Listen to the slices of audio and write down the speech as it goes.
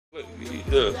Well,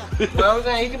 I'm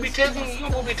saying he can be testing. You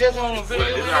can be testing on the video.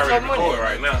 Well, it's already recorded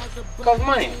right now. Cost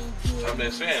money. I'm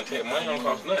just saying, money don't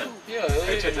cost nothing. Yeah.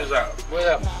 Hey, check this out. What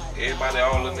happened? Everybody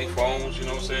all in their phones, you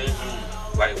know what I'm saying?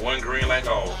 Like one green, like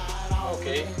all.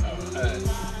 Okay.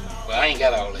 But I ain't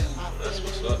got all that. That's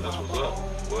what's up. That's what's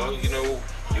up. Well, you know,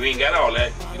 you ain't got all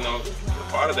that. You know,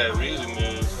 part of that reason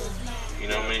is, you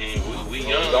know what I mean? We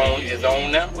young. It's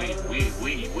on now. We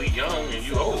young and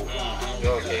you old.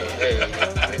 Okay. Hey, I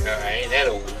ain't that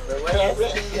old.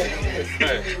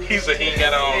 He said he ain't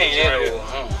got all. Ain't that old.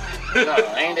 No,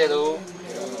 I ain't that old.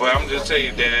 But I'm just telling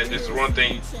you, Dad, this is one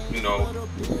thing, you know,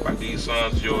 like these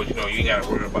sons of yours, you know, you ain't got to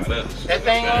worry about us. That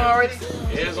thing on already?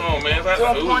 Yeah, it's on, man. It's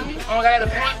on point? I got a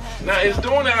point? Nah, it's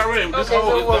doing that already. Okay,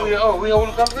 so what, we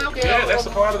holding something? Okay. Yeah, that's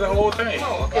a part of the whole thing.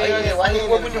 Oh, okay.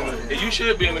 What we doing? Yeah, you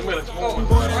should be in the middle.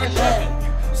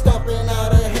 Stepping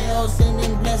out of hell,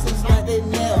 sending blessings like they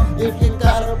kneel. If you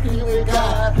gotta plead with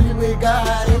God,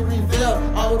 it reveal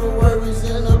all the worries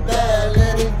in the bag.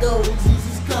 Let it go,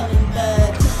 Jesus coming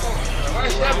back.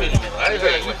 I just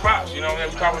heard you props, you know,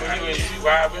 we talking to you and you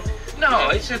vibing. No,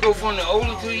 it should go from the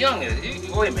oldest to the youngest.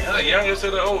 Wait a minute. The youngest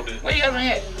to the oldest. What you haven't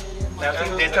had?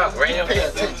 Now, they talk right now. Pay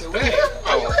attention.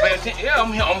 Oh, pay attention. Yeah,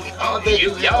 I'm here.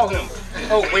 Y'all him.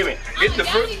 Oh, wait a minute. This the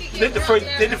first Jeep. This the first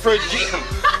Jeep.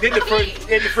 Hey,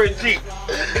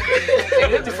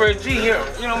 this the first G here.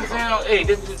 You know what I'm saying?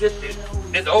 Hey,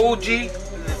 this old G.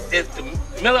 This the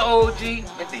Miller old G.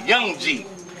 This the young G.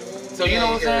 So you know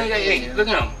what I'm saying? Hey, look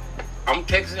at him. I'm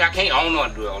texting. I don't know how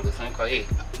to do all this thing. Cause hey,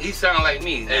 he sound like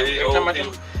me.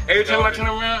 Every time I turn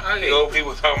around, old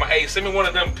people talking about, hey, send me one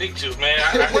of them pictures, man.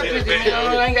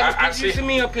 I ain't got a picture. Send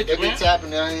me a picture, man. They be tapping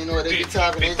there. You know what they be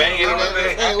tapping. They banging on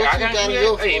that. Hey, what you got in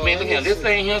your phone? Hey, man, look at this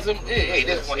thing here. Hey,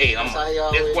 this one. Hey,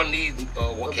 this one of these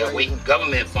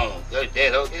government phones.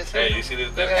 Hey, you see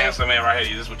this handsome man right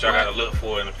here? This is what y'all gotta look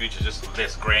for in the future. Just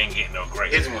this gray ain't getting no gray.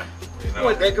 This one. You know?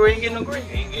 What, that gray ain't getting no gray?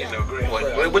 Ain't getting no gray. What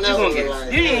you gonna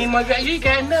get? You ain't much. You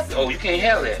got nothing. Oh, you can't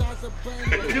have that.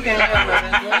 You can't have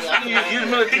that. You're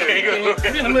in the military. You're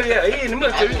in the military. You're in the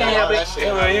military. You can't have that.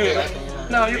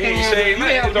 No, you can't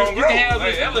have that. You can have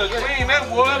that. That look clean, that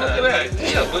boy. Look at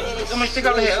that. Yeah, but I'm gonna stick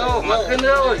out the head. Oh my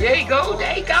goodness. Oh, there you go.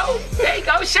 There you go. There you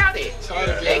go. Shout it.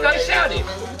 There you go. Shout it.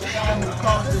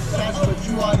 But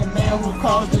you are the man who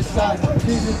caused the shot.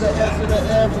 This is the answer to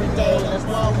everything. That's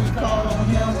why we call on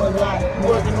him a lot.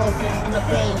 Working on fixing the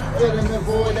pain, filling the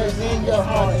void that's in your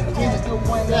heart. Jesus the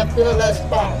one that fill that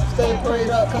spot. Stay prayed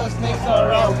up, cause snakes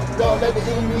are out. Don't let the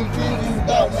enemy feed you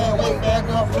out, man. Wake back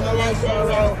up when the lights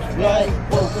are out.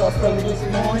 Like, woke up early this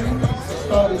morning.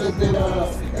 Started a bit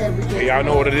of every day. Hey, y'all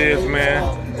know what it is,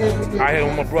 man. I here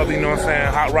with my brother, you know what I'm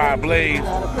saying, Hotrod Blaze.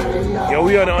 Yo,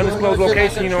 we are the undisclosed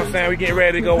location, you know what I'm saying. We getting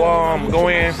ready to go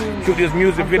in, shoot this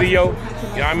music video. You know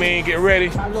what I mean? Get ready.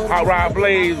 Hotrod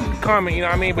Blaze coming, you know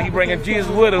what I mean? But he bringing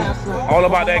Jesus with him. All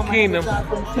about that kingdom.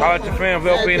 Holla at your fan,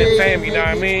 Vell Entertainment, you know what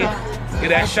I mean? Get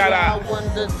that shout out.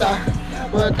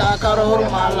 But God caught a hold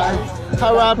of my life.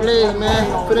 Hotrod Blaze,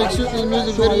 man. For the shoot this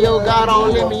music video, God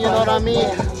don't let me, you know what I mean?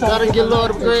 Gotta get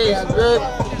Lord of Grace.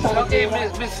 Okay,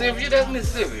 Miss Sylvia, that's Miss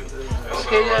Sylvia.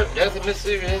 Okay, that's Miss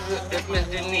Sylvia, that's Miss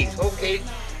Denise. Okay,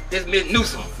 that's Miss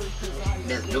Newsom.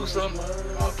 Miss Newsom?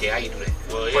 Okay, how you do that?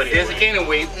 Well, but this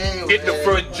anyway, get the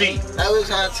first G. I was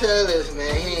trying to tell this,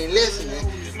 man, he ain't listening.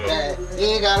 That he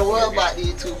ain't gotta worry about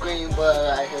these two green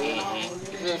bugs right here.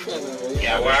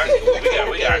 Yeah, well,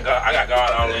 I got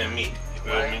God all in me.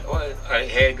 You feel me? Well, I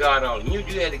had God all in you.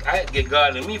 I had to get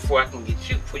God in me before I can get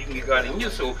you, before you can get God in you.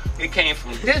 So it came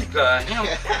from this God, him.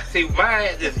 See,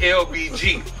 mine is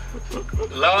LBG.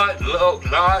 Lord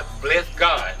bless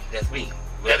God. That's me.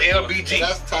 That's LBG.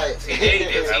 That's tight. See,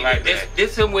 I like that.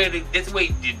 This way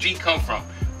the G come from.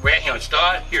 Right here,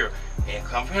 start here, and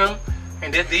come from him,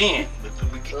 and that's the end. That's the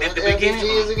beginning. LBG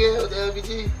is again? What the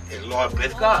LBG? And Lord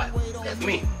bless God. That's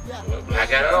me. I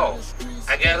got it all.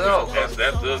 I got it all. That's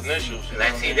the initials.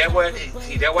 Like, see, that's why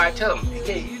I tell them,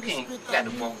 you can't got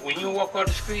to walk. When you walk on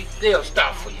the street, they'll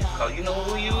stop for you. Because you know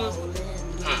who you is?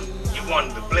 You one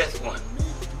of the blessed one.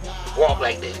 Walk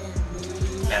like that.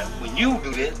 Now, when you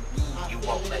do this, you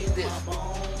walk like this.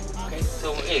 Okay?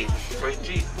 So, hey, first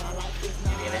G.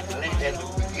 And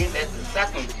then that's the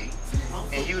second G.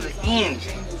 And you the end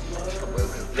G.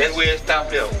 That's where it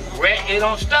stopped there. It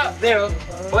don't stop there,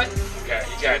 but You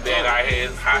got that out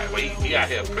here hot. He out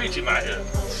here preaching out here.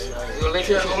 I'm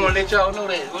gonna let y'all know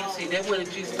that. See, that's where the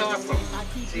G start from.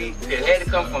 See, it had to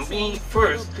come from me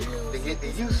first to get to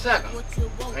you second,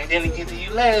 and then to get to you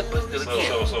last. But still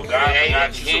again. So God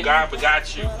begot you. So God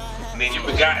begot you, and then you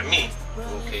begot me.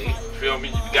 Okay. You feel me?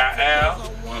 You begot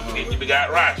Al, and then you begot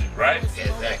Roger, right?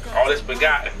 Exactly. All this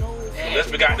begotten. And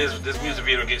let's got this music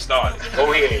video get started.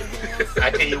 Go ahead.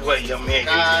 I tell you what, young man,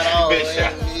 God good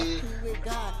shot. always